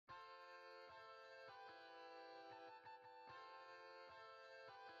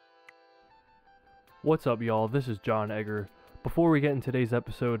What's up, y'all? This is John Egger. Before we get in today's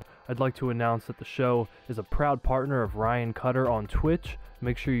episode, I'd like to announce that the show is a proud partner of Ryan Cutter on Twitch.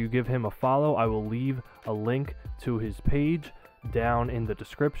 Make sure you give him a follow. I will leave a link to his page down in the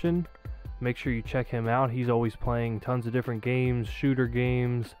description. Make sure you check him out. He's always playing tons of different games, shooter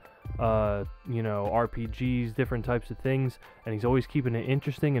games, RPGs, different types of things, and he's always keeping it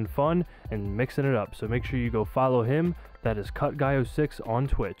interesting and fun and mixing it up. So make sure you go follow him. That is CutGuy06 on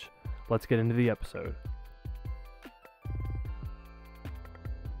Twitch. Let's get into the episode.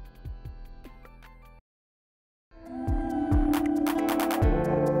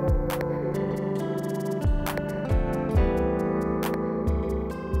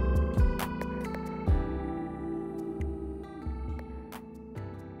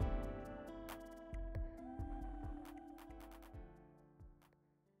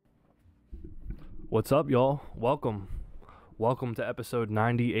 What's up, y'all? Welcome to episode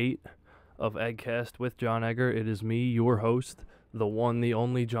 98 of Eggcast with John Egger. It is me, your host, the one, the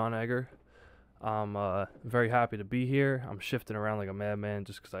only John Egger. I'm very happy to be here. I'm shifting around like a madman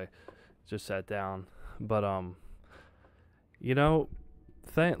just because I just sat down. But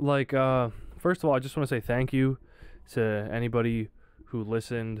first of all, I just want to say thank you to anybody who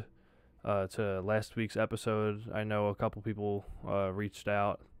listened to last week's episode. I know a couple people reached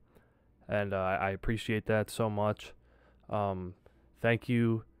out, and I appreciate that so much. Thank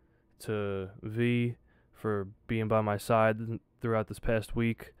you to V for being by my side throughout this past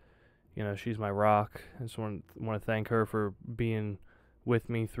week. You know, she's my rock. I just want to thank her for being with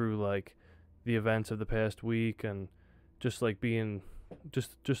me through like the events of the past week, and just like being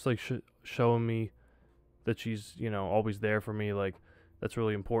showing me that she's, you know, always there for me. Like, that's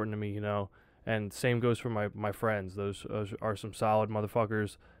really important to me, you know. And same goes for my friends. Those are some solid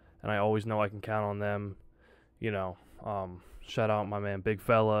motherfuckers, and I always know I can count on them. You know, shout out my man Big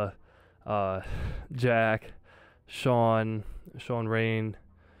Fella, Jack, Sean Rain,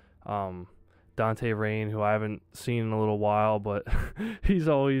 Dante Rain, who I haven't seen in a little while, but he's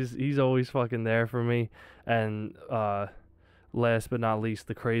always fucking there for me. And last but not least,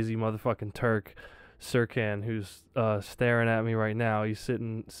 the crazy motherfucking Turk, Sirkan, who's staring at me right now. He's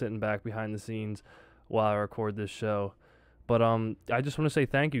sitting back behind the scenes while I record this show. But I just want to say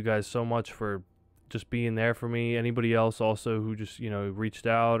thank you guys so much for just being there for me. Anybody else also who just, you know, reached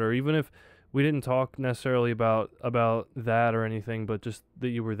out, or even if we didn't talk necessarily about that or anything, but just that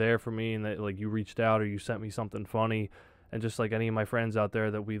you were there for me and that like you reached out or you sent me something funny, and just like any of my friends out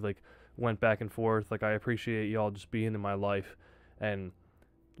there that we like went back and forth. Like, I appreciate y'all just being in my life, and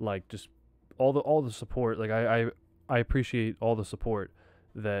like just all the support. Like I appreciate all the support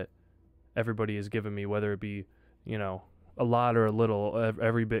that everybody has given me, whether it be, you know, a lot or a little.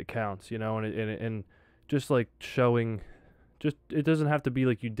 Every bit counts, you know. And just like showing, just, it doesn't have to be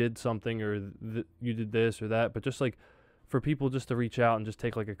like you did something or you did this or that, but just like for people just to reach out and just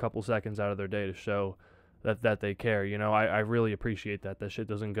take like a couple seconds out of their day to show that they care, you know. I really appreciate that. That shit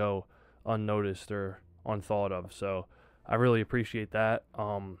doesn't go unnoticed or unthought of, so I really appreciate that.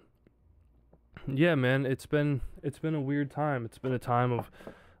 Yeah, man, it's been a weird time. It's been a time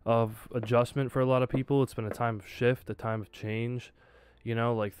of adjustment for a lot of people. It's been a time of shift, a time of change. You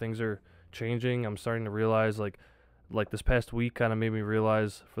know, like, things are changing. I'm starting to realize, like this past week kind of made me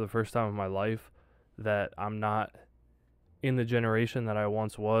realize for the first time in my life that I'm not in the generation that I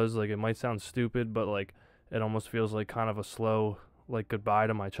once was. Like, it might sound stupid, but like it almost feels like kind of a slow like goodbye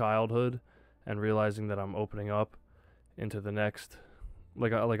to my childhood, and realizing that I'm opening up into the next,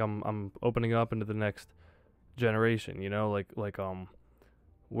 I'm opening up into the next generation, you know,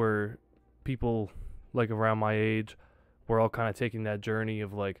 where people like around my age, we're all kind of taking that journey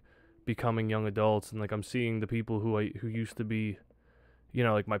of like becoming young adults. And like, I'm seeing the people who used to be, you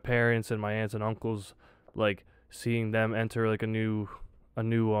know, like my parents and my aunts and uncles, like seeing them enter like a new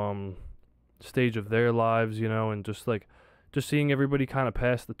stage of their lives, you know, and just seeing everybody kind of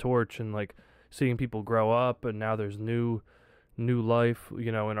pass the torch, and like seeing people grow up, and now there's new life,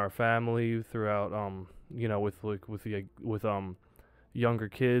 you know, in our family throughout, you know, with younger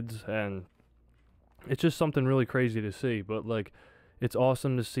kids. And it's just something really crazy to see. But like, it's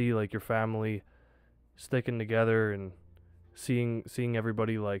awesome to see like your family sticking together, and seeing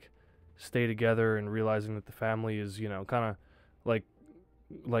everybody like stay together, and realizing that the family is, you know, kind of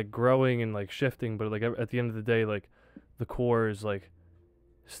like growing and like shifting, but like at the end of the day, like the core is like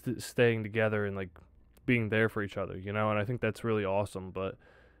staying together and like being there for each other, you know. And I think that's really awesome. But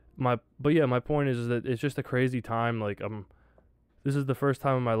my point is that it's just a crazy time. Like, this is the first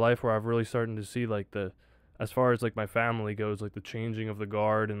time in my life where I've really started to see like as far as like my family goes, like the changing of the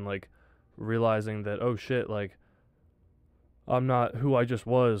guard, and like realizing that, oh shit, like I'm not who I just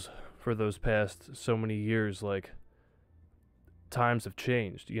was for those past so many years, like, times have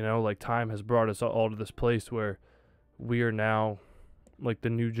changed, you know? Like, time has brought us all to this place where we are now, like, the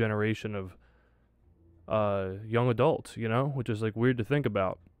new generation of young adults, you know? Which is, like, weird to think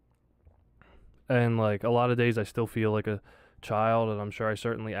about. And, like, a lot of days I still feel like a child, and I'm sure I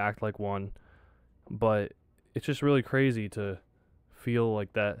certainly act like one. But it's just really crazy to feel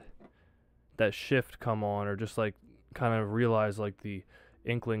like that shift come on, or just, like, kind of realize, like, the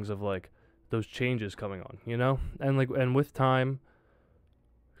inklings of, like, those changes coming on, you know? And, like, and with time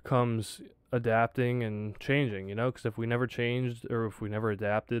comes adapting and changing, you know? Because if we never changed, or if we never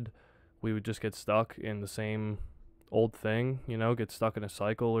adapted, we would just get stuck in the same old thing, you know? Get stuck in a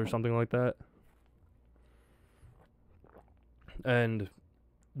cycle or something like that. And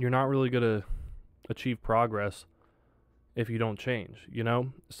you're not really going to achieve progress if you don't change, you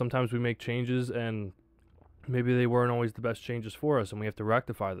know? Sometimes we make changes and maybe they weren't always the best changes for us, and we have to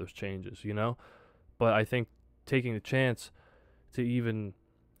rectify those changes, you know? But I think taking the chance to even,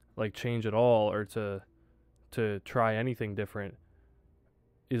 like, change at all, or to try anything different,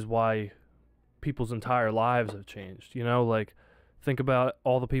 is why people's entire lives have changed, you know? Like, think about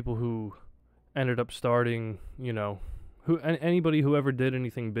all the people who ended up starting, you know, anybody who ever did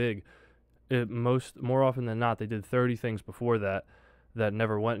anything big, more often than not, they did 30 things before that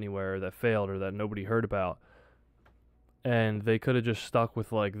never went anywhere, or that failed, or that nobody heard about. And they could have just stuck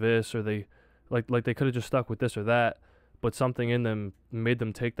with, like, this, or they they could have just stuck with this or that, but something in them made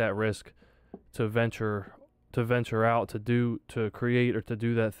them take that risk to venture out, to create, or to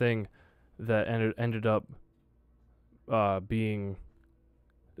do that thing that ended up being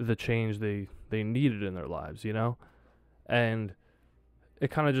the change they needed in their lives, you know? And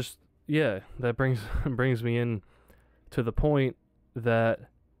it kind of just, yeah, that brings me in to the point that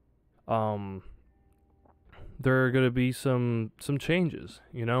there are going to be some changes,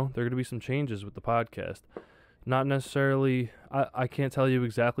 you know? There are going to be some changes with the podcast. Not necessarily, I can't tell you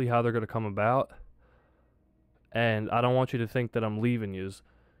exactly how they're going to come about, and I don't want you to think that I'm leaving yous,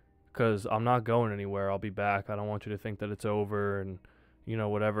 because I'm not going anywhere. I'll be back. I don't want you to think that it's over and, you know,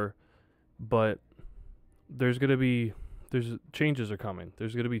 whatever. But there's changes are coming.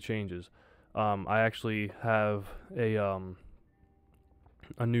 There's going to be changes. I actually have a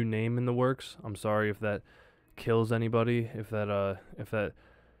new name in the works. I'm sorry if that kills anybody, if that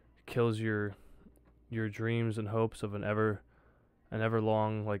kills your dreams and hopes of an ever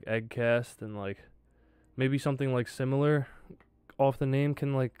long, like, Eggcast, and, like, maybe something, like, similar off the name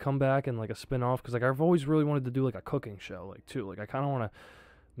can, like, come back and, like, a spin-off, because, like, I've always really wanted to do, like, a cooking show, like, too. Like, I kind of want to,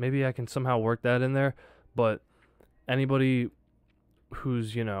 maybe I can somehow work that in there. But anybody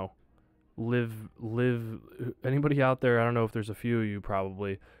who's, you know, anybody out there, I don't know if there's a few of you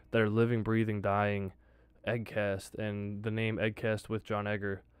probably that are living, breathing, dying Eggcast, and the name Eggcast with John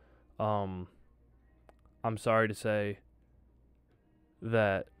Egger, I'm sorry to say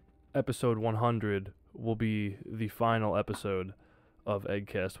that episode 100 will be the final episode of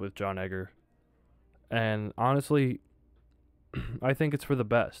Eggcast with John Egger. And honestly, I think it's for the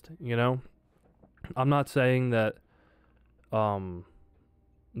best, you know? I'm not saying that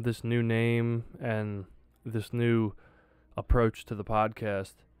this new name and this new approach to the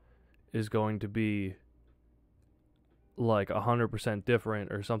podcast is going to be, like, 100%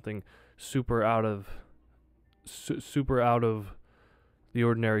 different, or something super out of the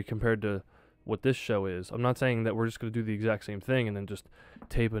ordinary compared to what this show is. I'm not saying that we're just going to do the exact same thing and then just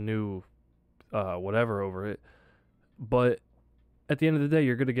tape a new whatever over it. But at the end of the day,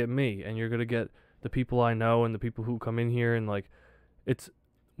 you're going to get me, and you're going to get the people I know and the people who come in here, and, like, it's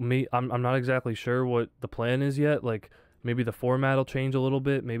me. I'm not exactly sure what the plan is yet. Like, maybe the format will change a little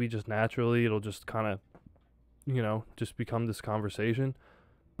bit. Maybe just naturally it'll just kind of, you know, just become this conversation.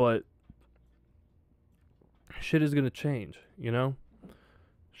 But shit is going to change, you know?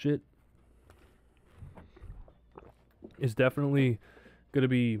 Shit is definitely going to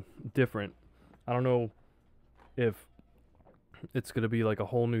be different. I don't know if it's going to be, like, a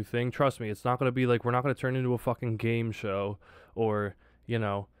whole new thing. Trust me, it's not going to be, like, we're not going to turn into a fucking game show, or, you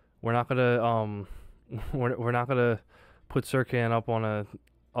know, we're not going to we're not going to put Sirkan up on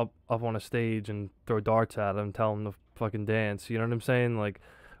a stage and throw darts at him and tell him to fucking dance. You know what I'm saying? Like,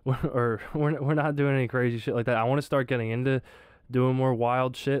 we're not doing any crazy shit like that. I want to start getting into doing more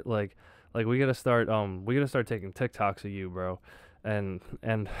wild shit. Like we gotta start taking TikToks of you, bro, and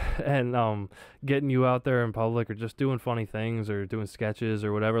getting you out there in public, or just doing funny things, or doing sketches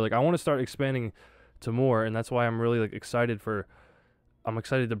or whatever. Like, I want to start expanding to more, and that's why I'm really, like, excited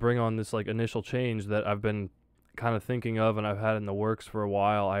to bring on this, like, initial change that I've been kind of thinking of, and I've had in the works for a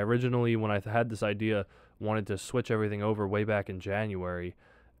while. I originally, when I had this idea, wanted to switch everything over way back in January,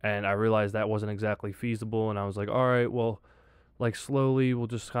 and I realized that wasn't exactly feasible, and I was like, all right, well, like slowly we'll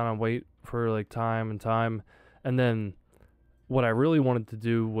just kind of wait for like time, and then what I really wanted to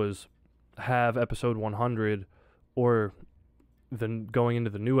do was have episode 100, or then going into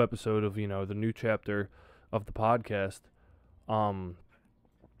the new episode of, the new chapter of the podcast.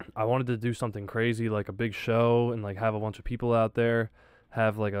 I wanted to do something crazy, like a big show, and like have a bunch of people out there,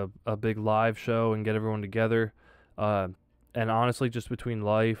 have like a big live show and get everyone together. And honestly, just between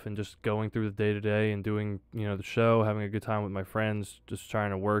life and just going through the day to day and doing, the show, having a good time with my friends, just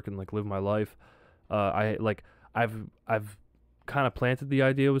trying to work and like live my life. I've kind of planted the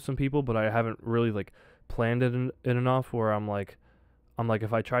idea with some people, but I haven't really like planned it in enough where I'm like,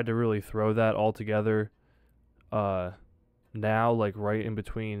 if I tried to really throw that all together, now, like right in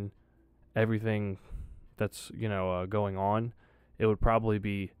between everything that's, going on, it would probably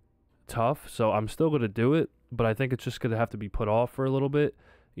be tough. So I'm still going to do it, but I think it's just going to have to be put off for a little bit,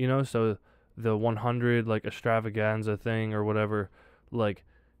 so the 100 like extravaganza thing or whatever, like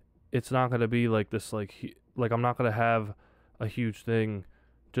it's not going to be like this, like I'm not going to have a huge thing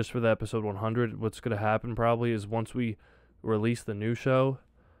just for the episode 100. What's going to happen probably is once we release the new show,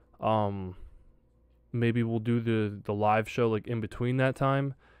 maybe we'll do the live show like in between that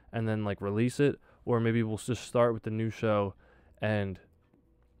time and then like release it, or maybe we'll just start with the new show and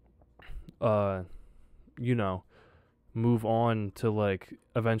move on to like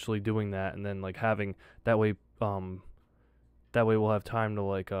eventually doing that, and then like having that way we'll have time to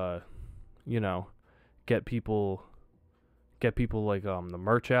like get people like the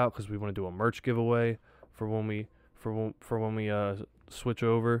merch out, because we want to do a merch giveaway for when we switch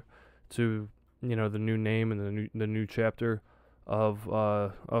over to the new name and the new chapter of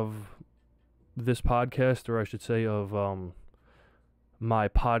this podcast, or I should say of my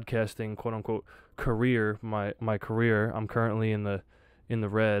podcasting quote unquote career, my career. I'm currently in the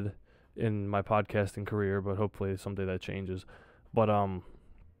red in my podcasting career, but hopefully someday that changes. But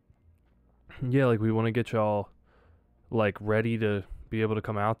yeah, like we want to get y'all like ready to be able to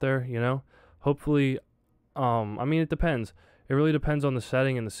come out there, hopefully. I mean, it depends. It really depends on the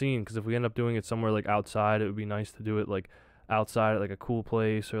setting and the scene, because if we end up doing it somewhere like outside, it would be nice to do it like outside at like a cool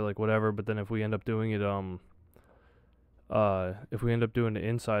place or like whatever. But then if we end up doing it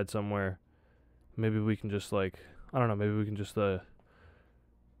inside somewhere, maybe we can just like, I don't know, maybe we can just do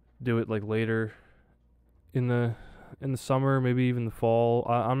it like later in the summer, maybe even the fall.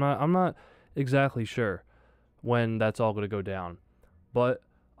 I'm not exactly sure when that's all going to go down, but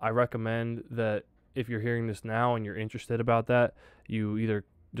I recommend that if you're hearing this now and you're interested about that, you either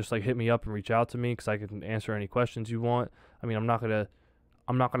just like hit me up and reach out to me, because I can answer any questions you want. I mean, I'm not gonna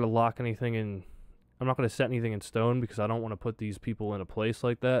lock anything in. I'm not gonna set anything in stone, because I don't want to put these people in a place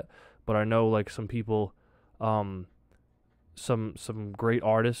like that. But I know like some people, some great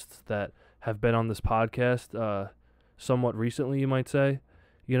artists that have been on this podcast, somewhat recently, you might say,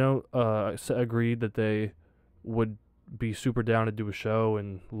 agreed that they would be super down to do a show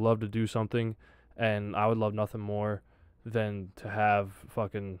and love to do something. And I would love nothing more than to have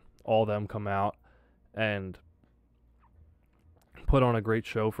fucking all them come out and put on a great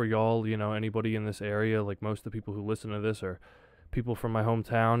show for y'all. Anybody in this area, like most of the people who listen to this are people from my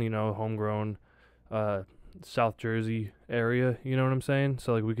hometown, homegrown, South Jersey area, you know what I'm saying?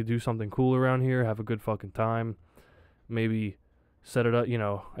 So like we could do something cool around here, have a good fucking time, we set it up,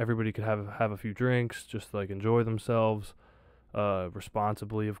 everybody could have a few drinks, just like enjoy themselves,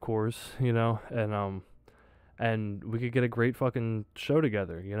 responsibly, of course, and we could get a great fucking show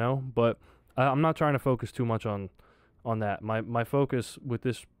together, but I'm not trying to focus too much on that. My focus with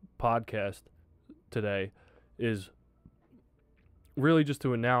this podcast today is really just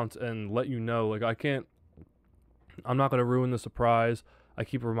to announce and let you know, like, I'm not going to ruin the surprise. I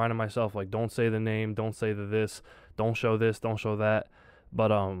keep reminding myself, like, don't say the name, don't say this, don't show that.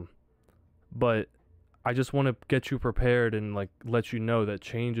 But I just want to get you prepared and, like, let you know that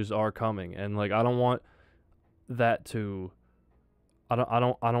changes are coming. And, like, I don't want that to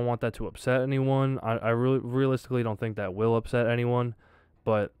upset anyone. I really realistically don't think that will upset anyone.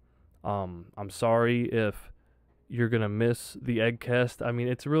 But I'm sorry if you're going to miss the Eggcast. I mean,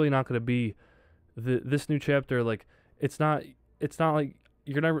 it's really not going to be this new chapter. Like, it's not like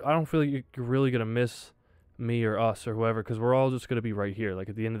I don't feel like you're really going to miss me or us or whoever, because we're all just going to be right here. Like,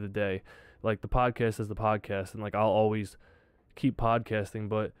 at the end of the day, like, the podcast is the podcast, and like I'll always keep podcasting,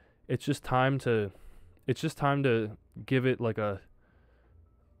 but it's just time to give it like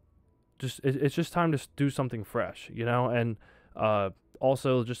it's just time to do something fresh, and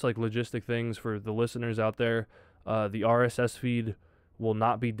also just like logistic things for the listeners out there. The RSS feed will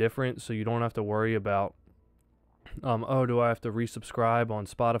not be different, so you don't have to worry about oh, do I have to resubscribe on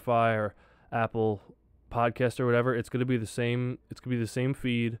Spotify or Apple Podcast or whatever? It's gonna be the same. It's gonna be the same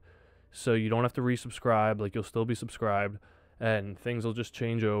feed, so you don't have to resubscribe. Like, you'll still be subscribed, and things will just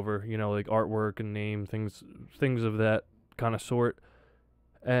change over. You know, like artwork and name, things of that kind of sort.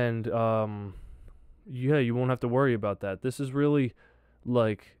 And yeah, you won't have to worry about that. This is really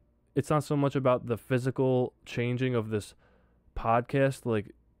like, it's not so much about the physical changing of this podcast,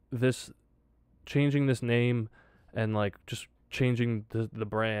 like this changing this name and like just changing the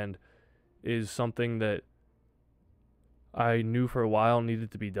brand is something that I knew for a while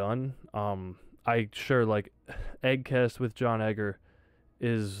needed to be done. I sure like Eggcast with John Egger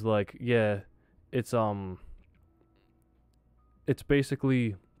is like, yeah, it's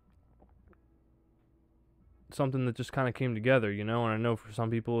basically something that just kind of came together, you know, and I know for some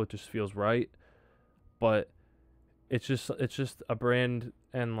people it just feels right, but it's just a brand,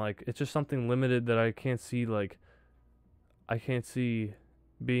 and like it's just something limited that I can't see, like I can't see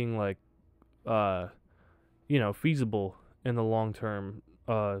being like feasible in the long term,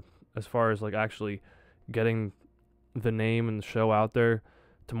 as far as like actually getting the name and the show out there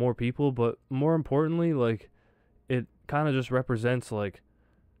to more people. But more importantly, like, it kind of just represents like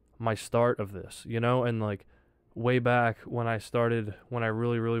my start of this, you know, and like way back when I started, when I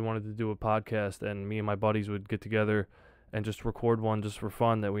really, really wanted to do a podcast, and me and my buddies would get together and just record one just for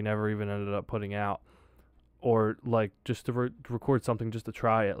fun that we never even ended up putting out, or like just to record something just to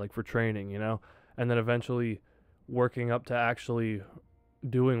try it, like for training, you know, and then eventually working up to actually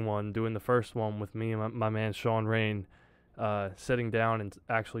doing the first one with me and my man Sean Rain, sitting down and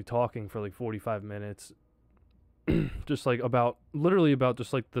actually talking for like 45 minutes, just like literally about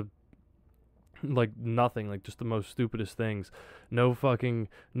just like like nothing, like just the most stupidest things, no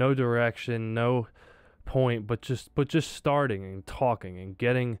direction, no point, but just starting and talking and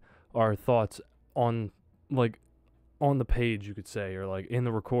getting our thoughts on, like, on the page, you could say, or like in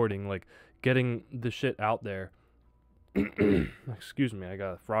the recording, like getting the shit out there. Excuse me, I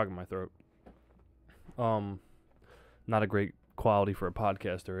got a frog in my throat. Not a great quality for a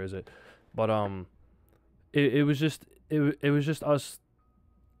podcaster, is it? But it was just us,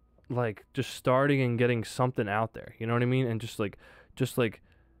 like, just starting and getting something out there, you know what I mean? And just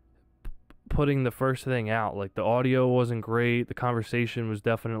putting the first thing out. Like, the audio wasn't great, the conversation was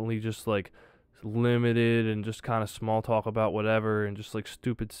definitely just like limited and just kind of small talk about whatever and just like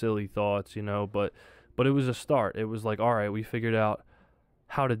stupid silly thoughts, you know, but it was a start. It was like, all right, we figured out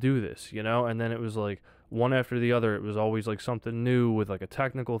how to do this, you know? And then it was like one after the other, it was always like something new with like a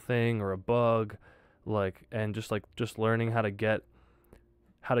technical thing or a bug, like, and just learning how to get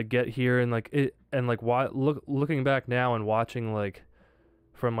here. And like it, and like, why looking back now and watching, like,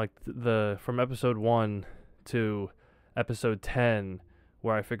 from like from episode 1 to episode 10,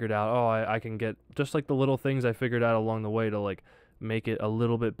 where I figured out, oh, I can get just like the little things I figured out along the way to like make it a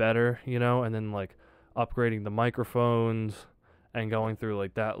little bit better, you know, and then like upgrading the microphones and going through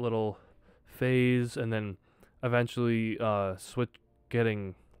like that little phase, and then eventually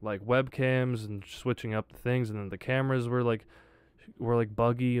getting like webcams and switching up the things, and then the cameras were like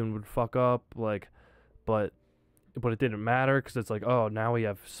buggy and would fuck up, like, but it didn't matter, because it's like, oh, now we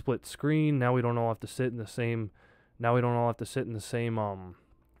have split screen, now we don't all have to sit in the same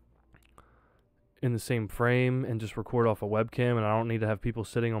in the same frame and just record off a webcam, and I don't need to have people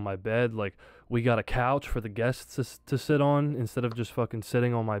sitting on my bed. Like, we got a couch for the guests to sit on instead of just fucking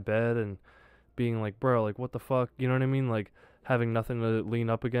sitting on my bed and being like, bro, like, what the fuck, you know what I mean? Like, having nothing to lean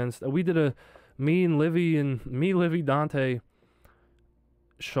up against. We did me, Livy, Dante,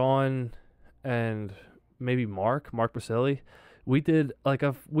 Sean, and maybe Mark Baselli. We did a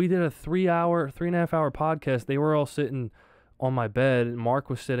 3.5 hour podcast. They were all sitting on my bed, and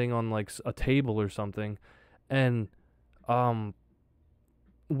Mark was sitting on like a table or something, and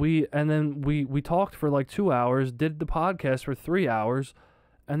we talked for like 2 hours, did the podcast for 3 hours,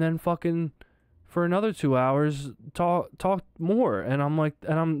 and then fucking for another 2 hours talked more. And I'm like,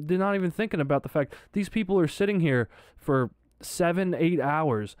 and I'm not even thinking about the fact these people are sitting here for 7-8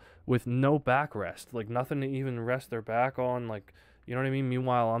 hours with no backrest, like nothing to even rest their back on, like, you know what I mean?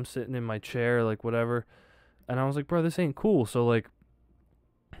 Meanwhile, I'm sitting in my chair, like, whatever. And I was like, bro, this ain't cool. So like,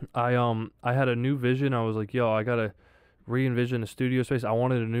 I had a new vision. I was like, yo, I gotta re-envision a studio space. I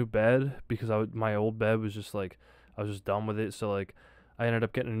wanted a new bed because my old bed was just like, I was just done with it. So like, I ended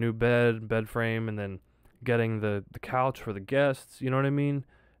up getting a new bed frame, and then getting the couch for the guests, you know what I mean?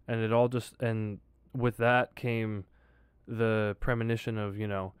 And it all just, and with that came the premonition of, you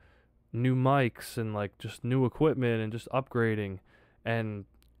know, new mics and like just new equipment and just upgrading, and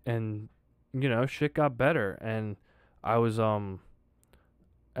you know, shit got better. And I was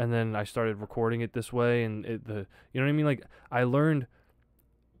and then I started recording it this way, and you know what I mean? Like, I learned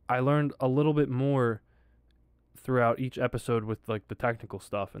a little bit more throughout each episode with like the technical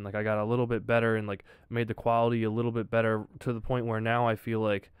stuff, and like I got a little bit better and like made the quality a little bit better to the point where now I feel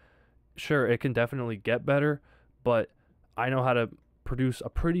like, sure, it can definitely get better, but I know how to produce a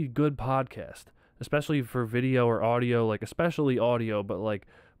pretty good podcast, especially for video or audio, like especially audio, but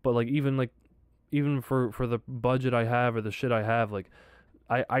even for the budget I have or the shit I have, like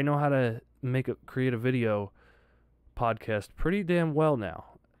I know how to create a video podcast pretty damn well now.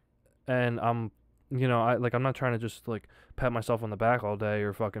 And I'm not trying to just like pat myself on the back all day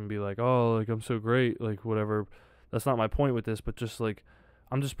or fucking be like, oh, like I'm so great, like whatever. That's not my point with this, but just like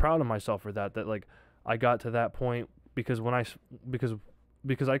I'm just proud of myself for that like I got to that point because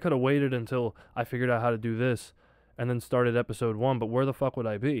because I could have waited until I figured out how to do this and then started episode 1, but where the fuck would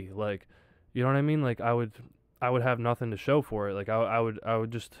I be? Like, you know what I mean? Like I would have nothing to show for it. Like I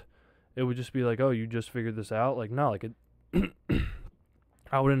would just, it would just be like, oh, you just figured this out? Like, no, like it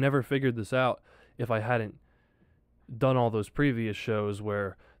I would have never figured this out if I hadn't done all those previous shows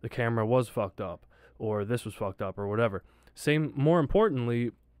where the camera was fucked up or this was fucked up or whatever. More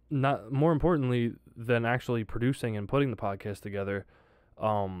importantly than actually producing and putting the podcast together,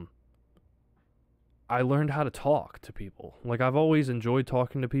 I learned how to talk to people. Like, I've always enjoyed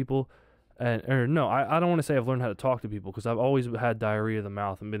talking to people, I don't want to say I've learned how to talk to people, because I've always had diarrhea of the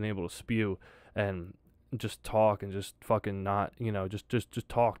mouth and been able to spew and just talk and just fucking not, just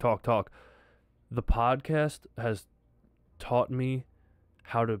talk. The podcast has taught me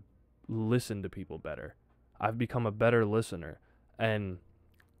how to listen to people better. I've become a better listener, and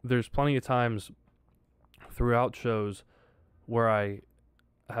there's plenty of times throughout shows where I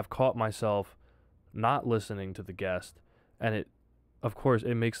have caught myself not listening to the guest, and it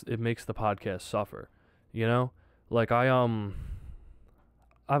makes the podcast suffer, like I've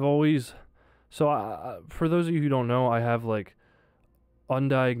always, for those of you who don't know, I have like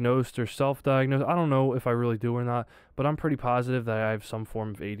undiagnosed or self-diagnosed, I don't know if I really do or not, but I'm pretty positive that I have some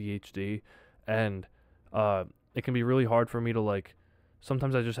form of ADHD, and it can be really hard for me to like,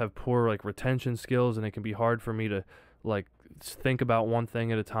 sometimes I just have poor like retention skills, and it can be hard for me to like think about one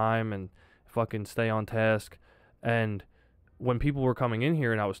thing at a time and fucking stay on task. And when people were coming in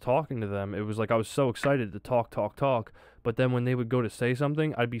here and I was talking to them, it was like I was so excited to talk, but then when they would go to say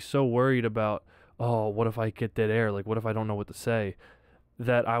something, I'd be so worried about, oh, what if I get dead air? Like, what if I don't know what to say?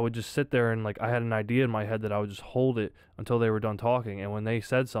 That I would just sit there and like I had an idea in my head that I would just hold it until they were done talking, and when they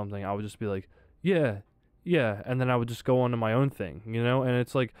said something, I would just be like, yeah, and then I would just go on to my own thing, and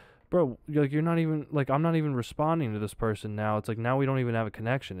it's like, bro, like you're not even, like I'm not even responding to this person now. It's like now we don't even have a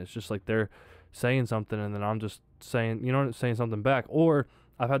connection. It's just like they're saying something and then I'm just saying, saying something back. Or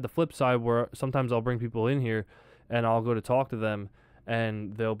I've had the flip side where sometimes I'll bring people in here and I'll go to talk to them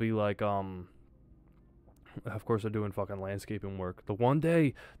and they'll be like, of course they're doing fucking landscaping work. The one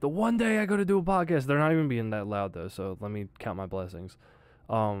day I go to do a podcast, they're not even being that loud though, so let me count my blessings.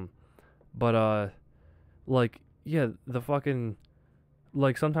 Like, yeah, the fucking,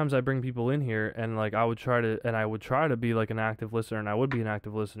 like sometimes I bring people in here and like I would try to be like an active listener, and I would be an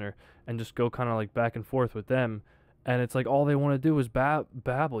active listener and just go kind of like back and forth with them, and it's like all they want to do is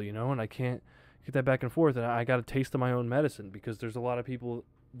babble, and I can't get that back and forth, and I got a taste of my own medicine, because there's a lot of people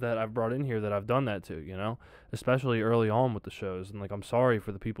that I've brought in here that I've done that to, especially early on with the shows, and like I'm sorry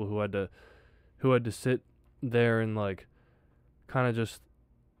for the people who had to sit there and like kind of just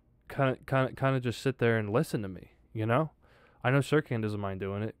sit there and listen to me, I know Sirkan doesn't mind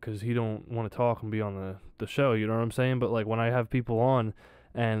doing it because he don't want to talk and be on the show, you know what I'm saying? But like when I have people on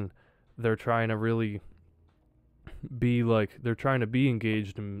and they're trying to really be like, they're trying to be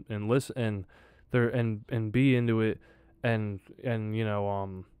engaged and listen and be into it and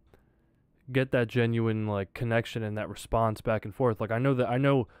get that genuine like connection and that response back and forth. Like I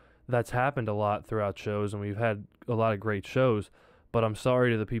know that's happened a lot throughout shows, and we've had a lot of great shows, but I'm sorry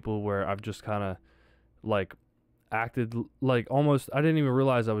to the people where I've just kind of like acted like almost, I didn't even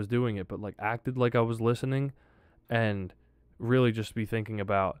realize I was doing it, but like acted like I was listening and really just be thinking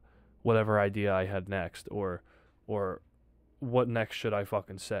about whatever idea I had next or what next should I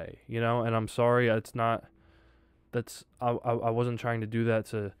fucking say, and I'm sorry, I wasn't trying to do that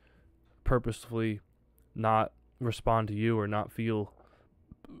to purposefully not respond to you or not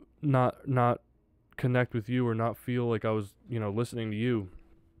connect with you or not feel like I was, listening to you.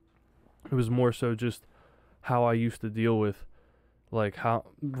 It was more so just how I used to deal with, like, how,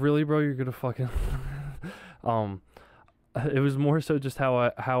 really, bro, you're gonna fucking, it was more so just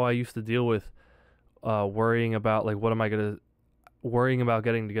how I used to deal with, worrying about, like, worrying about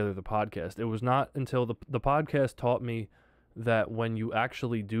getting together the podcast. It was not until the podcast taught me that when you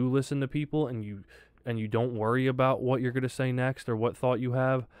actually do listen to people and you don't worry about what you're going to say next or what thought you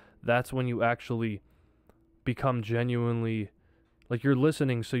have, that's when you actually become genuinely, like, you're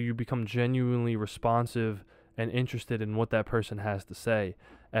listening, so you become genuinely responsive and interested in what that person has to say.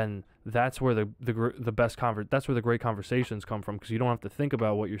 And that's where that's where the great conversations come from, because you don't have to think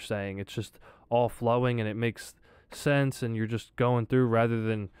about what you're saying. It's just all flowing and it makes sense, and you're just going through rather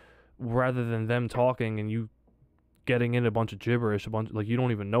than them talking and you getting in a bunch of gibberish, like you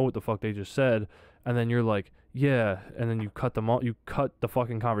don't even know what the fuck they just said, and then you're like, yeah, and then you cut the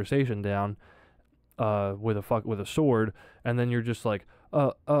fucking conversation down with a sword, and then you're just like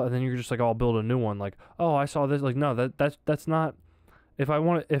and then you're just like, I'll build a new one, like, oh, I saw this, like, no, that's not, if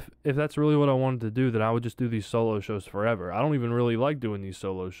that's really what I wanted to do, then I would just do these solo shows forever. I don't even really like doing these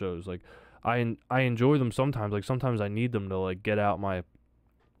solo shows. Like, I enjoy them sometimes. Like, sometimes I need them to, like, get out my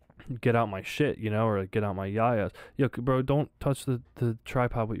shit, you know, or like, get out my yayas. Yo, bro, don't touch the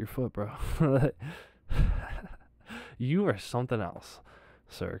tripod with your foot, bro. You are something else,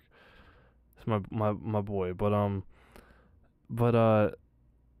 sir. It's my boy, but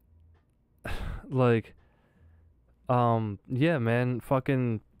like, yeah, man,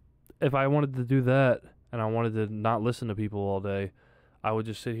 fucking, if I wanted to do that and I wanted to not listen to people all day, I would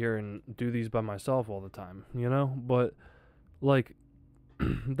just sit here and do these by myself all the time, you know? But, like,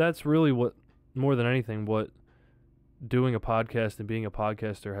 that's really what, more than anything, what doing a podcast and being a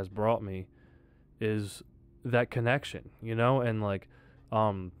podcaster has brought me, is that connection, you know? And, like,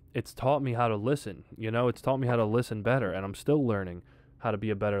 it's taught me how to listen, you know? It's taught me how to listen better, and I'm still learning how to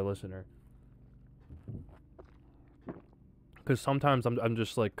be a better listener. Because sometimes I'm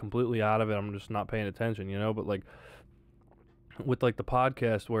just, like, completely out of it. I'm just not paying attention, you know? But, like, with, like, the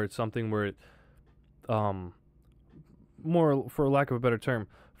podcast, where it's something where it, more, for lack of a better term,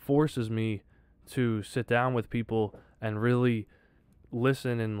 forces me to sit down with people and really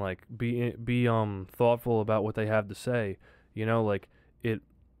listen and, like, be thoughtful about what they have to say, you know? Like, it,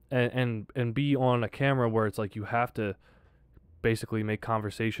 and be on a camera where it's like you have to basically make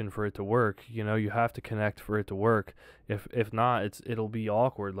conversation for it to work, you know? You have to connect for it to work. If not, it'll be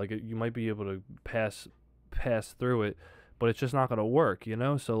awkward. Like, you might be able to pass through it, but it's just not going to work, you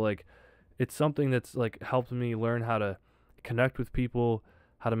know? So, like, it's something that's, like, helped me learn how to connect with people,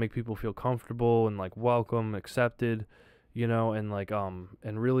 how to make people feel comfortable and, like, welcome, accepted, you know? And, like, and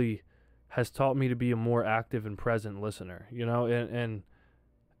really has taught me to be a more active and present listener, you know?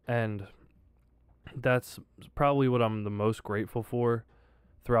 And that's probably what I'm the most grateful for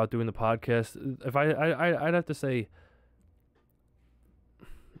throughout doing the podcast. If I'd have to say,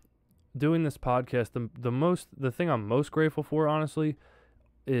 doing this podcast, the thing I'm most grateful for, honestly,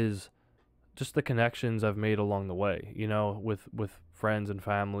 is just the connections I've made along the way, you know, with friends and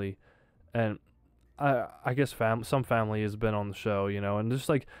family. And I guess some family has been on the show, you know, and just,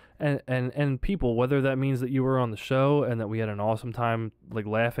 like, and people, whether that means that you were on the show and that we had an awesome time, like,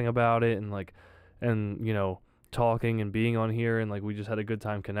 laughing about it, and, like, and, you know, talking and being on here, and, like, we just had a good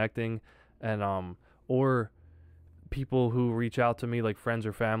time connecting, and or people who reach out to me, like friends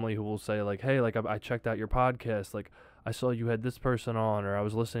or family, who will say, like, hey, like, I checked out your podcast, like, I saw you had this person on, or I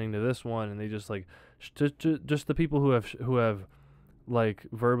was listening to this one, and they just, like, just the people who have like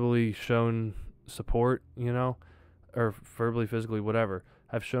verbally shown support, you know, or verbally, physically, whatever,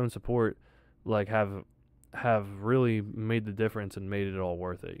 have shown support, like, have really made the difference and made it all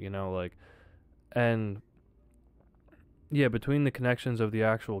worth it, you know? Like, and yeah, between the connections of the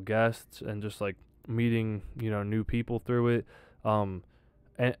actual guests and just, like, meeting, you know, new people through it,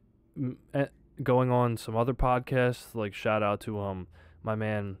 and going on some other podcasts, like, shout out to my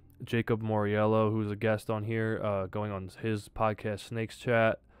man Jacob Moriello, who's a guest on here, going on his podcast Snakes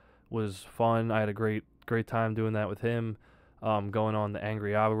Chat was fun. I had a great time doing that with him. Going on the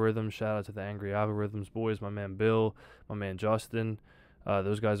Angry Algorithms, shout out to the Angry Algorithms boys, my man Bill, my man Justin,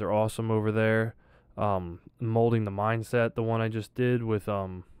 those guys are awesome over there. Molding the Mindset, the one I just did with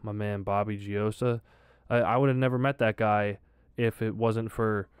my man Bobby Giosa, I would have never met that guy if it wasn't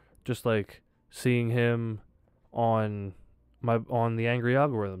for just, like, seeing him on the Angry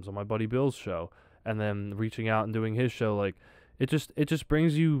Algorithms, on my buddy Bill's show, and then reaching out and doing his show. Like, it just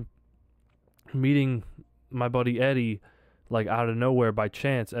brings you meeting my buddy Eddie, like, out of nowhere by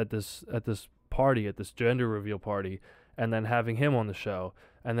chance at this party, at this gender reveal party, and then having him on the show,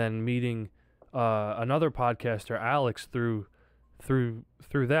 and then meeting another podcaster, Alex, through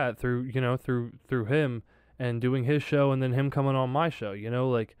him, and doing his show, and then him coming on my show, you know?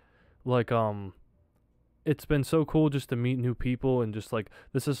 Like it's been so cool just to meet new people, and just, like,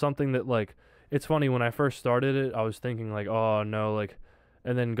 this is something that, like, it's funny, when I first started it, I was thinking, like, oh no, like,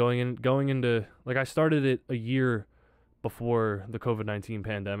 and then going into, like, I started it a year before the COVID-19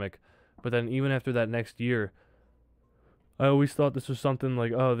 pandemic. But then even after that next year, I always thought this was something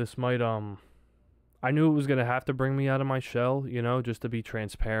like, oh, this might I knew it was gonna have to bring me out of my shell, just to be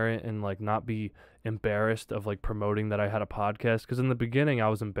transparent and like not be embarrassed of like promoting that I had a podcast. Because in the beginning, I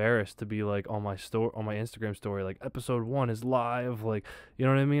was embarrassed to be like on my Instagram story, like episode 1 is live, like you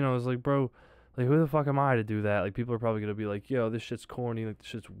know what I mean. I was like, bro, like who the fuck am I to do that? Like people are probably gonna be like, yo, this shit's corny, like this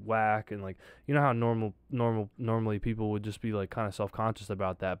shit's whack, and like how normally people would just be like kind of self conscious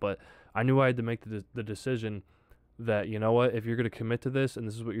about that. But I knew I had to make the decision that you know what, if you're gonna commit to this and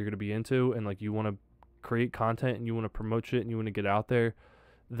this is what you're gonna be into, and like you want to create content and you want to promote shit and you want to get out there,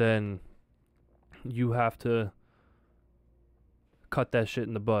 then you have to cut that shit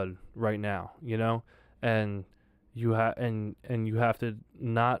in the bud right now, and you have to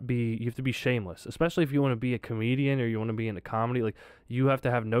not be, you have to be shameless, especially if you want to be a comedian or you want to be into comedy. Like you have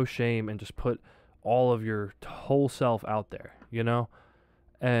to have no shame and just put all of your whole self out there,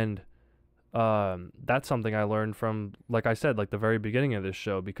 and that's something I learned from, like I said, like the very beginning of this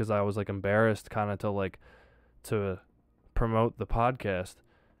show, because I was like embarrassed kind of to promote the podcast,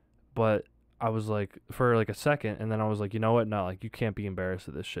 but I was like for like a second, and then I was like, you know what, no, like you can't be embarrassed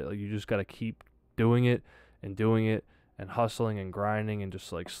of this shit. Like you just got to keep doing it and hustling and grinding and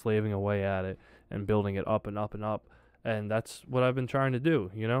just like slaving away at it and building it up and up and up. And that's what I've been trying to do,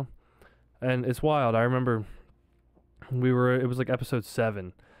 and it's wild. I remember it was like episode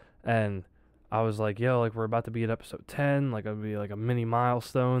 7, and I was like, yo, like we're about to be at episode 10, like it'll be like a mini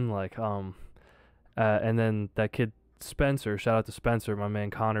milestone, like and then that kid Spencer, shout out to Spencer, my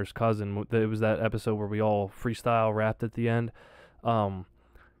man Connor's cousin. It was that episode where we all freestyle rapped at the end.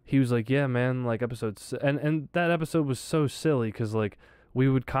 He was like, yeah, man, like and that episode was so silly because like we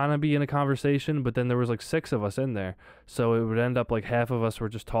would kind of be in a conversation, but then there was like 6 of us in there, so it would end up like half of us were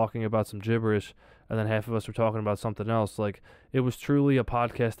just talking about some gibberish, and then half of us were talking about something else. Like it was truly a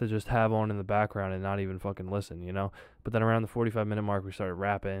podcast to just have on in the background and not even fucking listen, But then around the 45-minute mark, we started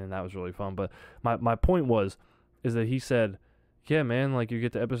rapping, and that was really fun. But my point is that he said, yeah, man, like you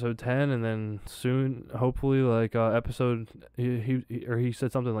get to episode 10, and then soon, hopefully, like episode, he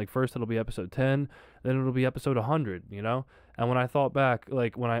said something like first it'll be episode 10, then it'll be episode 100, And when I thought back,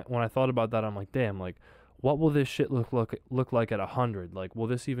 like when I thought about that, I'm like, damn, like what will this shit look like at 100? Like, will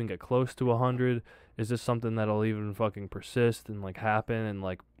this even get close to 100? Is this something that'll even fucking persist and like happen? And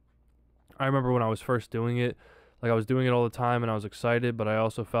like, I remember when I was first doing it, like I was doing it all the time and I was excited, but I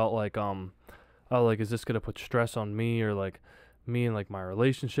also felt like, oh, like, is this gonna put stress on me or like me and like my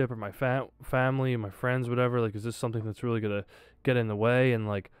relationship or my family and my friends, whatever? Like, is this something that's really gonna get in the way? And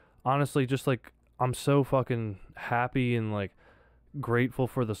like, honestly, just like, I'm so fucking happy and like grateful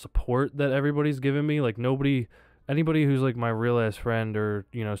for the support that everybody's given me. Like anybody who's like my real ass friend or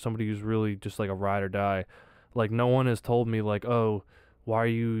somebody who's really just like a ride or die, like no one has told me like, oh, why are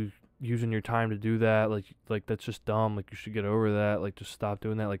you using your time to do that, like that's just dumb, like you should get over that, like just stop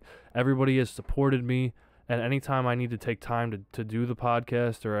doing that. Like everybody has supported me, and anytime I need to take time to do the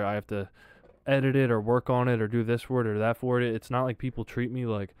podcast, or I have to edit it or work on it or do this for it or that for it, it's not like people treat me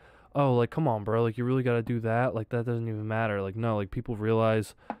like, oh, like, come on, bro, like, you really got to do that? Like, that doesn't even matter. Like, no, like, people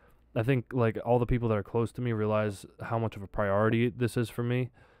realize, I think, like, all the people that are close to me realize how much of a priority this is for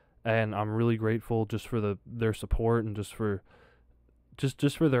me, and I'm really grateful just for their support and just for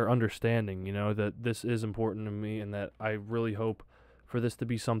their understanding, that this is important to me, and that I really hope for this to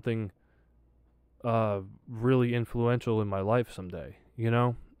be something really influential in my life someday,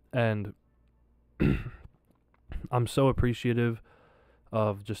 and I'm so appreciative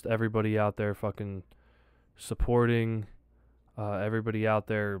of just everybody out there fucking supporting, everybody out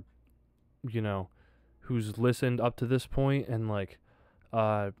there, who's listened up to this point. And like,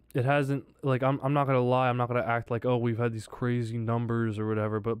 it hasn't, like, I'm not gonna lie, I'm not gonna act like, oh, we've had these crazy numbers or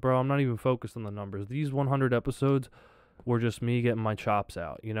whatever, but bro, I'm not even focused on the numbers. These 100 episodes were just me getting my chops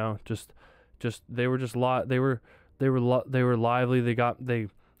out, just they were just they were lively.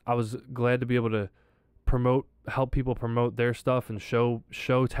 I was glad to be able to help people promote their stuff and show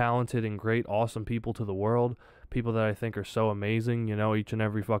talented and great, awesome people to the world. People that I think are so amazing, each and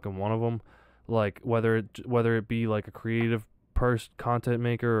every fucking one of them. Like whether it be like a creative content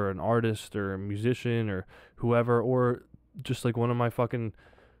maker or an artist or a musician or whoever, or just like one of my fucking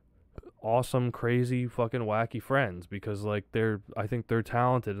awesome, crazy, fucking wacky friends, because like I think they're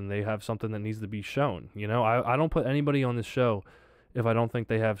talented and they have something that needs to be shown. I don't put anybody on this show if I don't think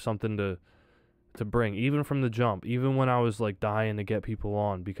they have something to bring, even from the jump, even when I was like dying to get people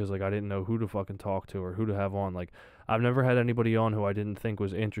on because like I didn't know who to fucking talk to or who to have on. Like I've never had anybody on who I didn't think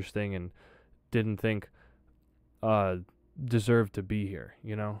was interesting and didn't think deserved to be here,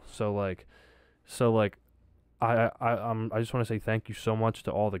 so like I just want to say thank you so much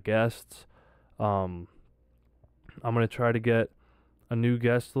to all the guests. Um, I'm gonna try to get a new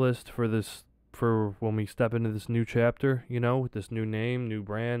guest list for when we step into this new chapter. With this new name, new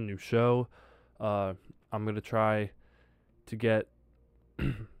brand, new show. I'm gonna try to get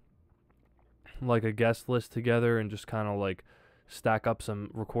like a guest list together and just kind of like stack up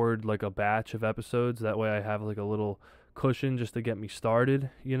record like a batch of episodes. That way I have like a little cushion just to get me started,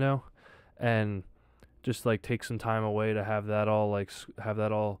 and just like take some time away to have that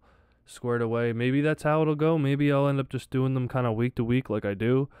all squared away. Maybe that's how it'll go. Maybe I'll end up just doing them kind of week to week like I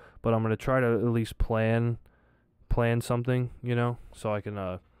do, but I'm going to try to at least plan something, so I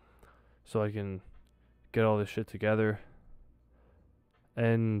can get all this shit together.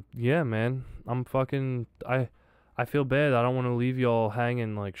 And yeah, man, I feel bad. I don't want to leave y'all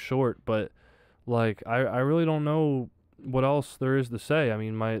hanging like short, but like I really don't know what else there is to say. I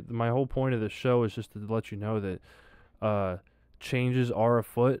mean, my whole point of this show is just to let you know that changes are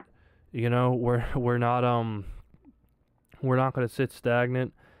afoot. We're not going to sit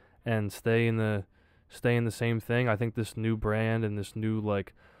stagnant and stay in the same thing. I think this new brand and this new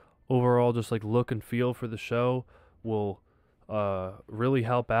like overall just like look and feel for the show will really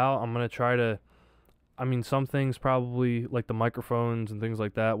help out. I'm going to try to, I mean, some things probably like the microphones and things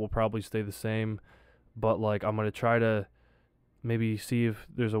like that will probably stay the same, but like I'm going to try to maybe see if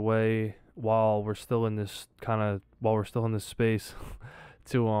there's a way while we're still in this space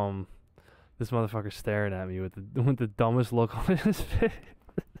to this motherfucker staring at me with the dumbest look on his face.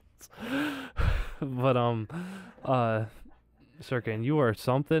 But Serkan, you are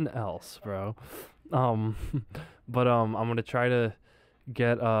something else, bro. But I'm gonna try to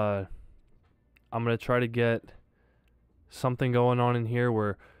get something going on in here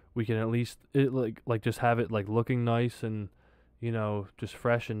where we can at least like just have it like looking nice and just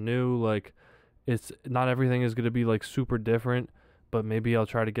fresh and new. Like, it's not everything is gonna be like super different, but maybe I'll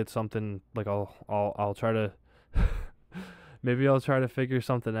try to get something like I'll try to maybe I'll try to figure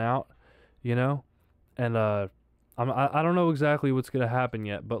something out, and I don't know exactly what's gonna happen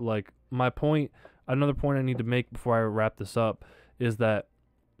yet, but like another point I need to make before I wrap this up is that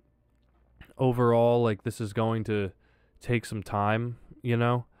overall, like, this is going to take some time,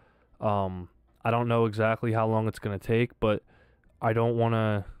 I don't know exactly how long it's gonna take, but I don't want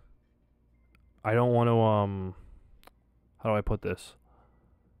to how do I put this?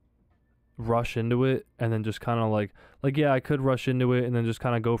 Rush into it and then just kind of like yeah, I could rush into it and then just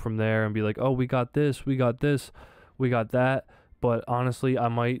kind of go from there and be like, oh, we got this, we got that. But honestly, I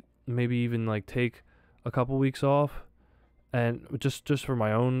might maybe even like take a couple weeks off and just for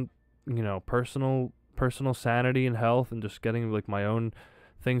my own, personal sanity and health and just getting like my own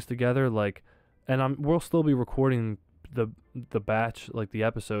things together. Like, and we'll still be recording the batch, like the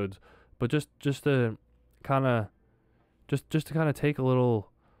episodes, but just to kind of take a little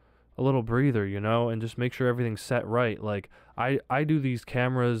breather, and just make sure everything's set right. Like, I do these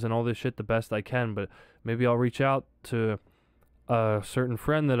cameras and all this shit the best I can, but maybe I'll reach out to a certain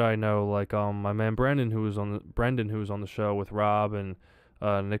friend that I know, like my man Brendan, who was on the show with Rob and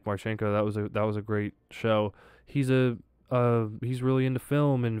Nick Marchenko. That was a great show. He's really into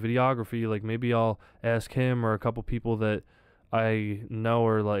film and videography. Like, maybe I'll ask him or a couple people that I know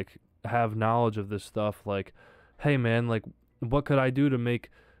or like have knowledge of this stuff. Like, hey man, like, what could I do to make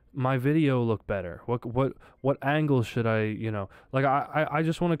my video look better? What angles should I, like, I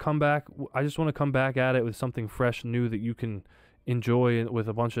just want to come back. I just want to come back at it with something fresh, new that you can enjoy with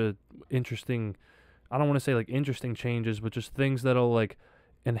a bunch of interesting, I don't want to say like interesting changes, but just things that'll like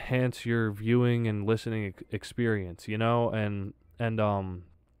enhance your viewing and listening experience, and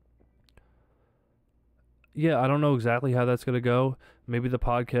yeah, I don't know exactly how that's going to go. Maybe the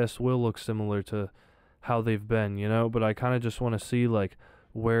podcast will look similar to how they've been, but I kind of just want to see like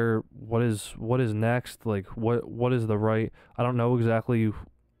what is next, like what is the right, I don't know exactly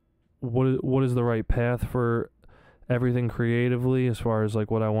what is the right path for everything creatively as far as like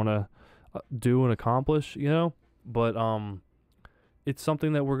what I want to do and accomplish, but it's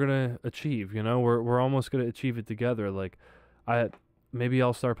something that we're going to achieve, we're almost going to achieve it together. Like, maybe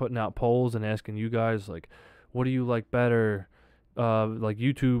I'll start putting out polls and asking you guys, like, what do you like better? Like,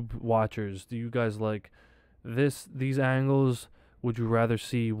 YouTube watchers, do you guys like these angles? Would you rather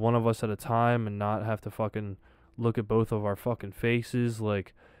see one of us at a time and not have to fucking look at both of our fucking faces?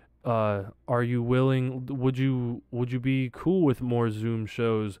 Like, are you willing, would you be cool with more Zoom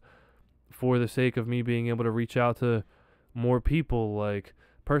shows for the sake of me being able to reach out to more people? Like,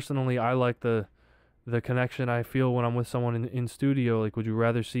 personally, I like the connection I feel when I'm with someone in studio. Like, would you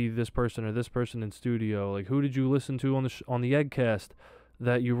rather see this person or this person in studio? Like, who did you listen to on the Eggcast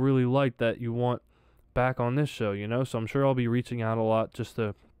that you really liked, that you want back on this show, you know? So I'm sure I'll be reaching out a lot just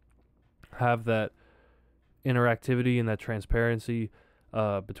to have that interactivity and that transparency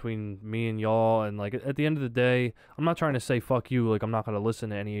between me and y'all. And like at the end of the day, I'm not trying to say fuck you, like I'm not gonna listen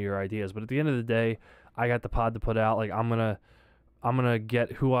to any of your ideas, but at the end of the day, I got the pod to put out. Like I'm gonna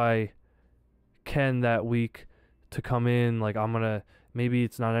get who I can that week to come in. Like maybe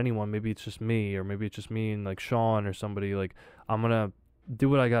it's not anyone, maybe it's just me, or maybe it's just me and like Sean or somebody. Like I'm gonna do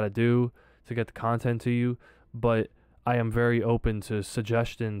what I gotta do to get the content to you, but I am very open to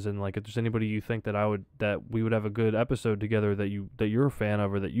suggestions. And like if there's anybody you think that we would have a good episode together that you're a fan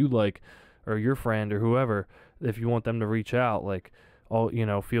of, or that you like, or your friend or whoever, if you want them to reach out, like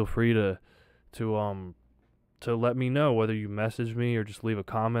feel free to let me know, whether you message me or just leave a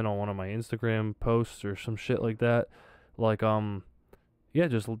comment on one of my Instagram posts or some shit like that. Like yeah,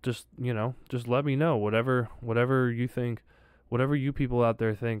 just let me know whatever you think, whatever you people out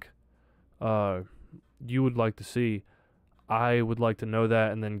there think you would like to see. I would like to know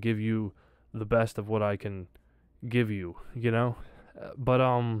that, and then give you the best of what I can give you, But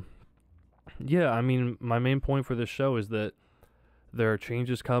yeah, I mean, my main point for this show is that there are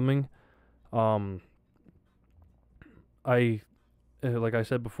changes coming. Like I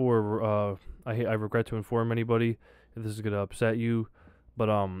said before, I regret to inform anybody if this is gonna upset you, but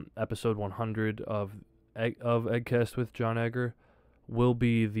episode 100 of Eggcast with John Egger will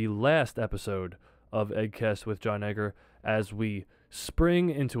be the last episode of Eggcast with John Egger, as we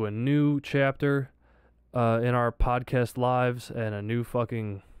spring into a new chapter in our podcast lives, and a new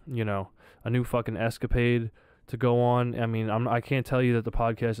fucking escapade to go on. I mean, I can't tell you that the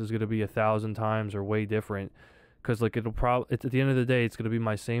podcast is going to be 1,000 times or way different, because like at the end of the day, it's going to be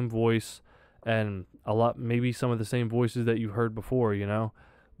my same voice, and maybe some of the same voices that you've heard before,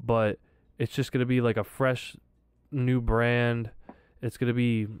 but it's just going to be like a fresh new brand. It's going to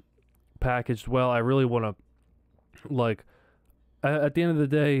be packaged well. I really want to, like, at the end of the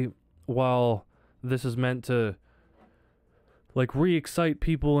day, while this is meant to like re-excite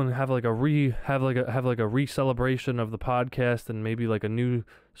people and have like a re-celebration of the podcast, and maybe like a new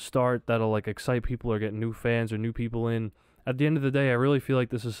start that'll like excite people or get new fans or new people in, at the end of the day, I really feel like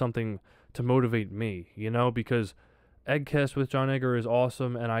this is something to motivate me, because Eggcast with John Egger is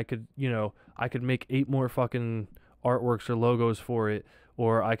awesome, and I could make 8 more fucking artworks or logos for it,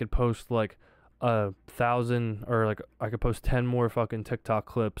 or I could post like 1,000, or like I could post 10 more fucking TikTok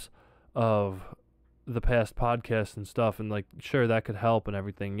clips of the past podcasts and stuff, and like sure, that could help and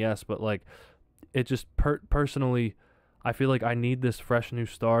everything, yes, but like it just personally, I feel like I need this fresh new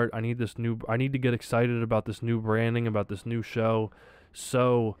start. I need to get excited about this new branding, about this new show,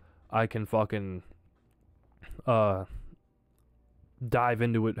 so I can fucking dive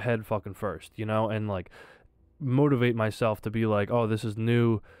into it head fucking first, and like motivate myself to be like, oh, this is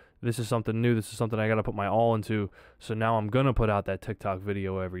new, this is something new, this is something I gotta put my all into. So now I'm gonna put out that TikTok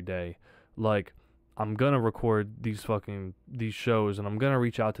video every day. Like, I'm gonna record these shows, and I'm gonna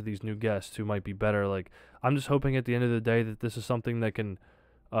reach out to these new guests who might be better. Like, I'm just hoping at the end of the day that this is something that can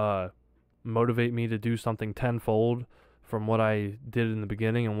motivate me to do something tenfold from what I did in the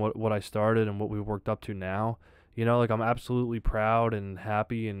beginning, and what I started and what we worked up to now. Like, I'm absolutely proud and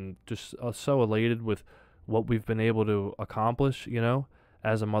happy and just so elated with what we've been able to accomplish,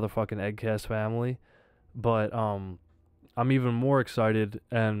 as a motherfucking Eggcast family. But I'm even more excited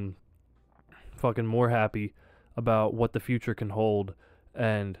and fucking more happy about what the future can hold,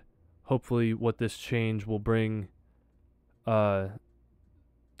 and hopefully what this change will bring to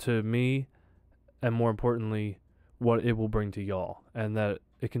me, and more importantly, what it will bring to y'all, and that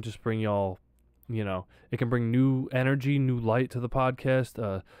it can just bring y'all, it can bring new energy, new light to the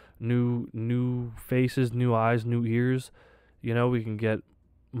podcast, new faces, new eyes, new ears. We can get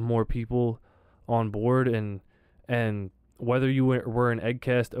more people on board, and whether you were an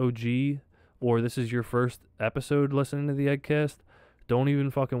Eggcast OG or this is your first episode listening to the Eggcast, don't even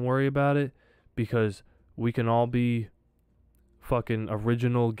fucking worry about it, because we can all be fucking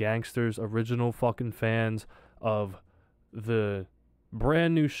original gangsters, original fucking fans of the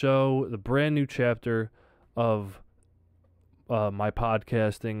brand new show, the brand new chapter of my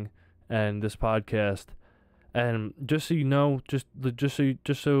podcasting and this podcast. And just so you know, just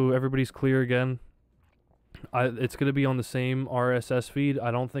so everybody's clear again, it's going to be on the same RSS feed. I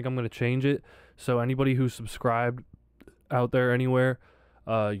don't think I'm going to change it. So anybody who's subscribed out there anywhere,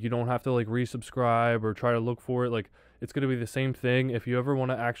 you don't have to like resubscribe or try to look for it. Like, it's going to be the same thing. If you ever want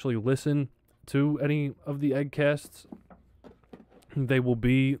to actually listen to any of the Eggcasts, they will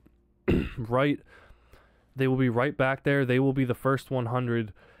be right back there. They will be the first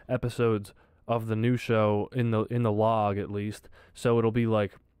 100 episodes of the new show in the log, at least. So it'll be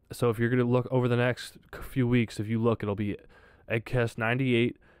like So if you're going to look over the next few weeks, if you look, it'll be Eggcast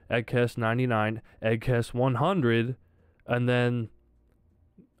 98, Eggcast 99, Eggcast 100, and then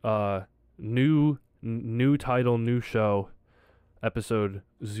new title, new show, episode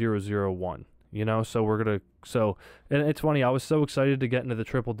 001. You know, so and it's funny, I was so excited to get into the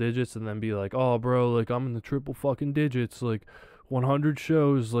triple digits and then be like, oh, bro, like, I'm in the triple fucking digits, like, 100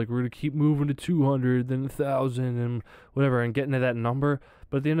 shows, like, we're gonna keep moving to 200, then 1,000, and whatever, and getting to that number.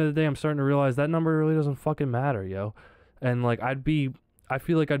 But at the end of the day, I'm starting to realize that number really doesn't fucking matter, yo. And, like, I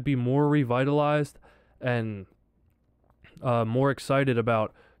feel like I'd be more revitalized and more excited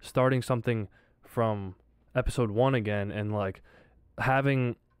about starting something from episode 1 again, and, like,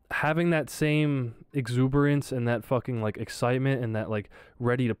 having that same exuberance and that fucking, like, excitement and that, like,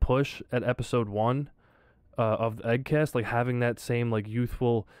 ready to push at episode 1 of the Eggcast, like, having that same, like,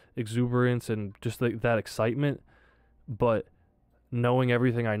 youthful exuberance and just, like, that excitement, but knowing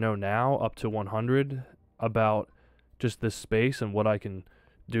everything I know now up to 100 about just this space and what I can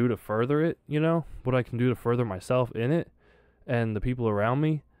do to further it, you know, what I can do to further myself in it and the people around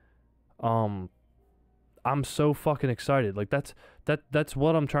me. I'm so fucking excited. Like, that's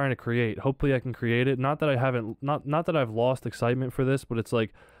what I'm trying to create. Hopefully I can create it. Not that I haven't, not that I've lost excitement for this, but it's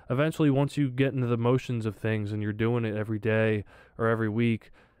like, eventually once you get into the motions of things and you're doing it every day or every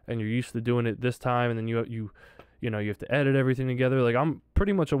week and you're used to doing it this time, and then you know, you have to edit everything together. Like, I'm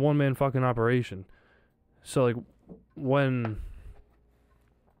pretty much a one-man fucking operation. So, like, when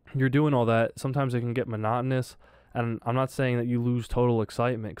you're doing all that, sometimes it can get monotonous. And I'm not saying that you lose total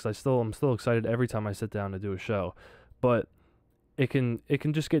excitement, because I'm still excited every time I sit down to do a show, but it can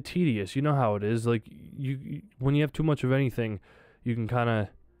just get tedious. You know how it is. Like, you when you have too much of anything, you can kind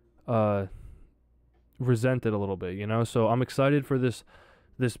of resent it a little bit, you know. So I'm excited for this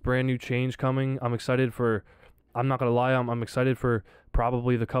brand new change coming. I'm not gonna lie, I'm excited for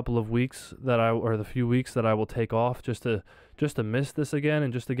probably the couple of weeks or the few weeks that I will take off just to miss this again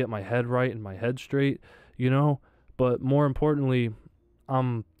and just to get my head right and my head straight, you know. But more importantly,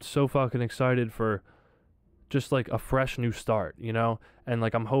 I'm so fucking excited for just, like, a fresh new start, you know? And,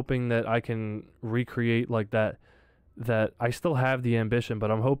 like, I'm hoping that I can recreate, like, that I still have the ambition,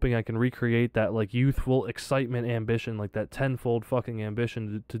 but I'm hoping I can recreate that, like, youthful excitement ambition, like that tenfold fucking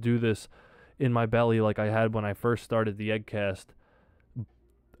ambition to do this in my belly like I had when I first started the Eggcast,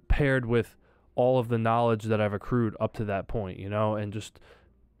 paired with all of the knowledge that I've accrued up to that point, you know? And just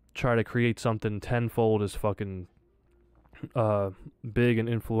try to create something tenfold as fucking big and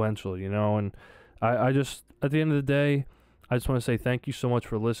influential, you know. And I just, at the end of the day, I just want to say thank you so much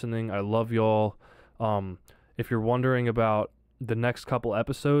for listening. I love y'all. If you're wondering about the next couple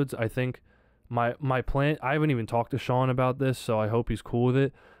episodes, I think my plan, I haven't even talked to Sean about this, so I hope he's cool with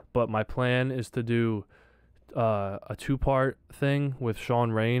it, but my plan is to do a 2-part thing with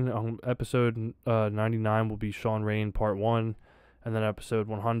Sean Rain. Episode 99 will be Sean Rain part 1, and then episode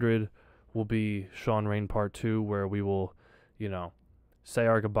 100 will be Sean Rain part 2, where we will, you know, say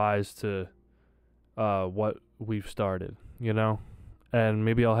our goodbyes to what we've started, you know. And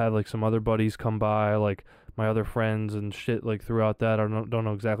maybe I'll have, like, some other buddies come by, like my other friends and shit, like, throughout that. I don't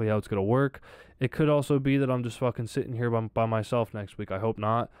know exactly how it's gonna work. It could also be that I'm just fucking sitting here by myself next week. I hope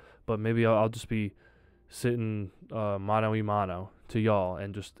not, but maybe I'll just be sitting mano y mano to y'all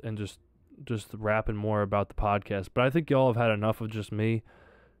and just rapping more about the podcast. But I think y'all have had enough of just me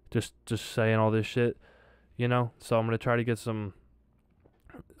just saying all this shit, you know. So I'm gonna try to get the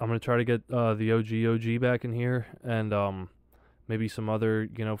OG back in here, and maybe some other,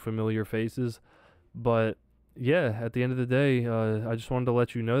 you know, familiar faces. But yeah, at the end of the day, I just wanted to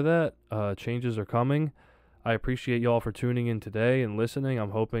let you know that changes are coming. I appreciate y'all for tuning in today and listening.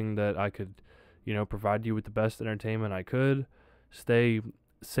 I'm hoping that I could, you know, provide you with the best entertainment I could. Stay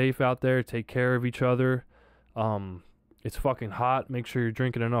safe out there. Take care of each other. It's fucking hot. Make sure you're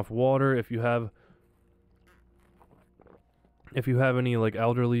drinking enough water. If you have any, like,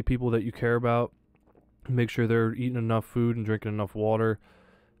 elderly people that you care about, make sure they're eating enough food and drinking enough water,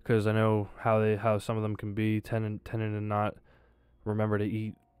 because I know how some of them can be tending to not remember to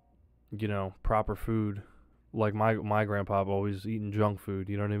eat, you know, proper food. Like my grandpa always eating junk food,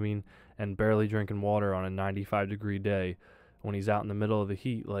 you know what I mean, and barely drinking water on a 95-degree day when he's out in the middle of the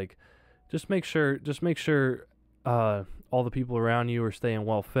heat. Like, just make sure all the people around you are staying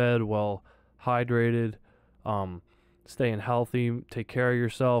well fed, well hydrated, staying healthy. Take care of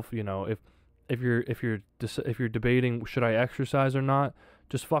yourself. You know, if you're debating should I exercise or not,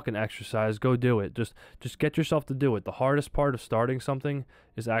 just fucking exercise. Go do it. Just get yourself to do it. The hardest part of starting something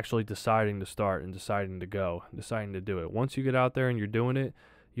is actually deciding to start and deciding to go, deciding to do it. Once you get out there and you're doing it,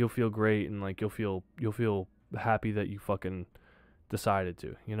 you'll feel great, and, like, you'll feel happy that you fucking decided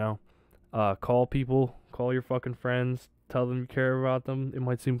to, you know? Call people, call your fucking friends, tell them you care about them. It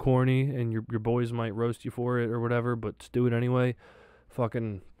might seem corny and your boys might roast you for it or whatever, but just do it anyway.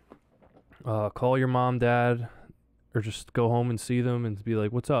 Fucking call your mom, dad, or just go home and see them and be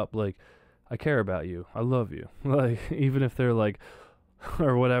like, what's up? Like, I care about you. I love you. Like, even if they're like,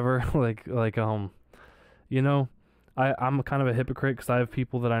 or whatever, you know, I'm kind of a hypocrite because I have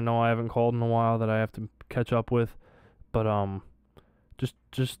people that I know I haven't called in a while that I have to catch up with, but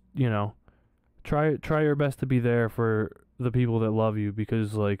just you know, try your best to be there for the people that love you,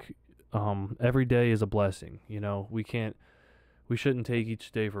 because like every day is a blessing. You know, we shouldn't take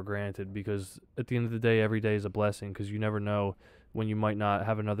each day for granted, because at the end of the day, every day is a blessing, because you never know when you might not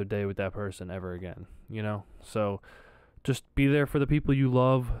have another day with that person ever again, you know? So just be there for the people you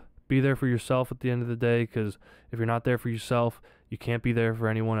love. Be there for yourself at the end of the day, because if you're not there for yourself, you can't be there for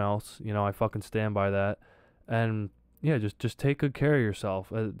anyone else. You know, I fucking stand by that. And yeah, just take good care of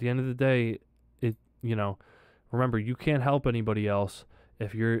yourself. At the end of the day, you know, remember, you can't help anybody else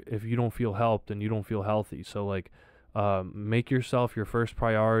if you don't feel helped and you don't feel healthy. So like, make yourself your first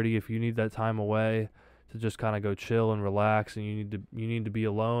priority. If you need that time away to just kind of go chill and relax, and you need to be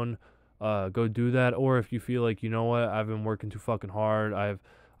alone, go do that. Or if you feel like, you know what, I've been working too fucking hard,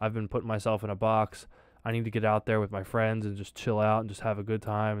 I've been putting myself in a box, I need to get out there with my friends and just chill out and just have a good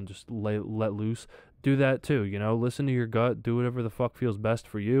time and just let loose, do that too. You know, listen to your gut, do whatever the fuck feels best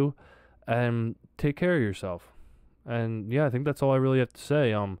for you, and take care of yourself. And yeah, I think that's all I really have to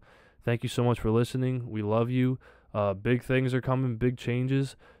say. Thank you so much for listening. We love you. Big things are coming, big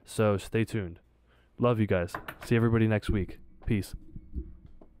changes, so stay tuned. Love you guys. See everybody next week. Peace.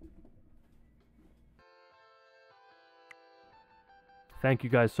 Thank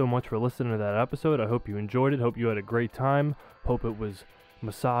you guys so much for listening to that episode. I hope you enjoyed it. Hope you had a great time. Hope it was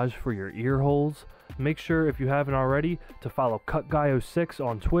massage for your ear holes. Make sure, if you haven't already, to follow CutGuy06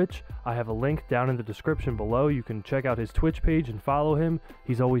 on Twitch. I have a link down in the description below. You can check out his Twitch page and follow him.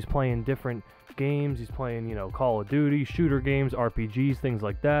 He's always playing different games. He's playing, you know, Call of Duty, shooter games, RPGs, things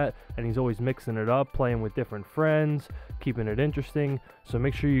like that. And he's always mixing it up, playing with different friends, keeping it interesting. So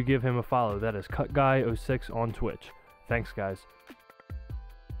make sure you give him a follow. That is CutGuy06 on Twitch. Thanks, guys.